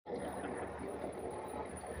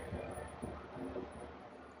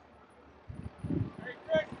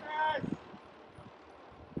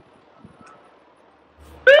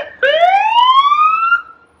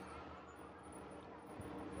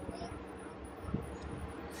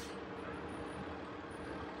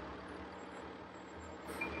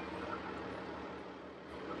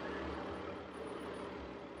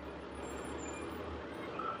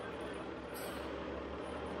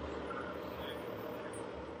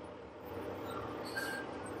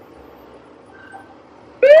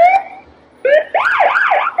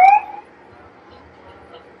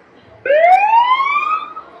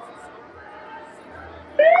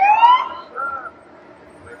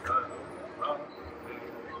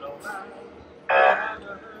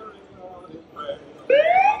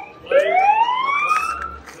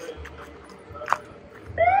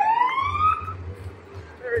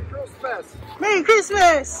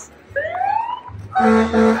Christmas! Oh,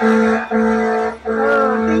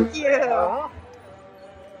 thank you.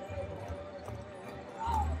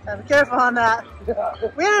 Be careful on that.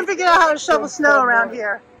 We haven't figured out how to shovel snow around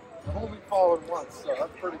here. I've only fallen once, so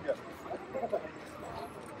that's pretty good.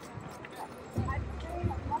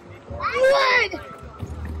 What?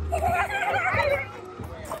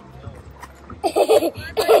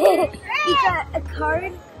 You got a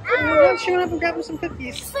card? Run up and grab him some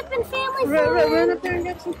cookies. Flippin' family Run up there and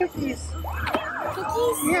grab some cookies.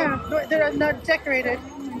 Cookies? Yeah, they're not decorated.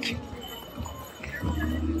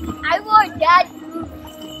 I wore dad's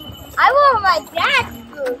boots. I wore my dad's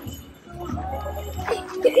boots.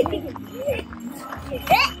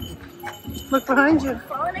 Look behind you.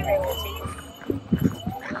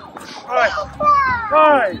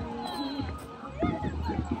 Hi.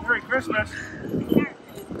 Merry Christmas.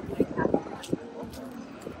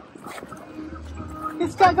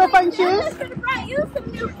 He's got to go find shoes. I could have brought you some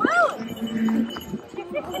new boots.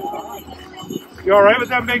 You alright with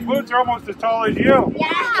them big boots? They're almost as tall as you.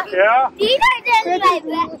 Yeah. Yeah? These are just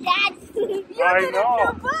my dad's boots. I know.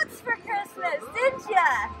 New boots for Christmas, didn't ya?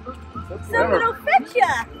 Some that'll fit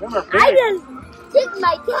ya. Them are I big. just took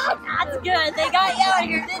my dad. That's good. They got you out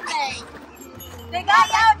here, didn't they? They got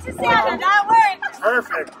you out to Santa, not work.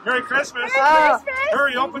 Perfect. Merry Christmas. Merry Christmas.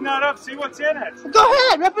 Hurry, open that up. See what's in it. Go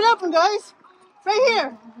ahead, rip it open, guys. Right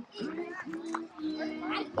here.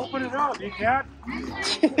 Open it up. You can't?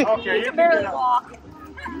 Okay, you can get up. Walk.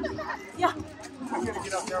 Yeah. I'm going to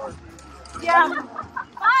get up there with you. Yeah.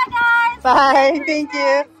 Bye, guys. Bye, thank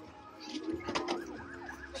you.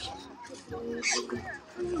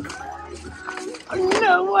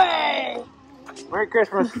 No way! Merry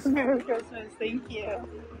Christmas. Merry Christmas, thank you.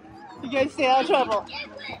 You guys stay out of trouble.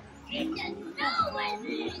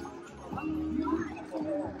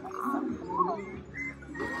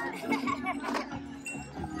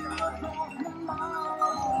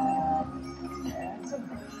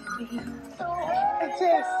 It's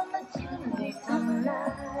this.